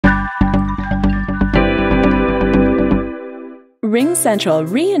RingCentral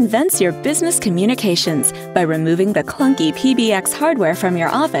reinvents your business communications by removing the clunky PBX hardware from your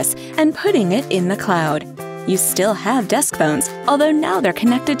office and putting it in the cloud. You still have desk phones, although now they're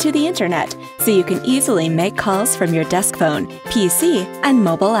connected to the internet, so you can easily make calls from your desk phone, PC, and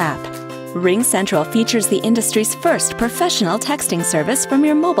mobile app. RingCentral features the industry's first professional texting service from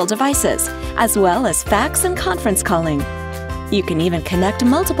your mobile devices, as well as fax and conference calling. You can even connect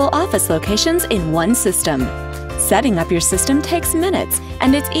multiple office locations in one system. Setting up your system takes minutes,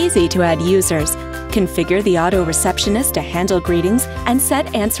 and it's easy to add users. Configure the auto receptionist to handle greetings and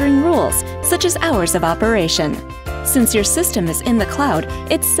set answering rules, such as hours of operation. Since your system is in the cloud,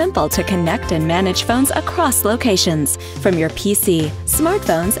 it's simple to connect and manage phones across locations, from your PC,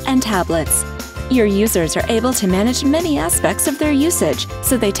 smartphones, and tablets. Your users are able to manage many aspects of their usage,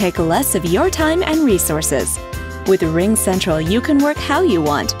 so they take less of your time and resources. With RingCentral, you can work how you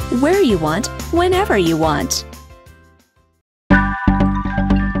want, where you want, whenever you want.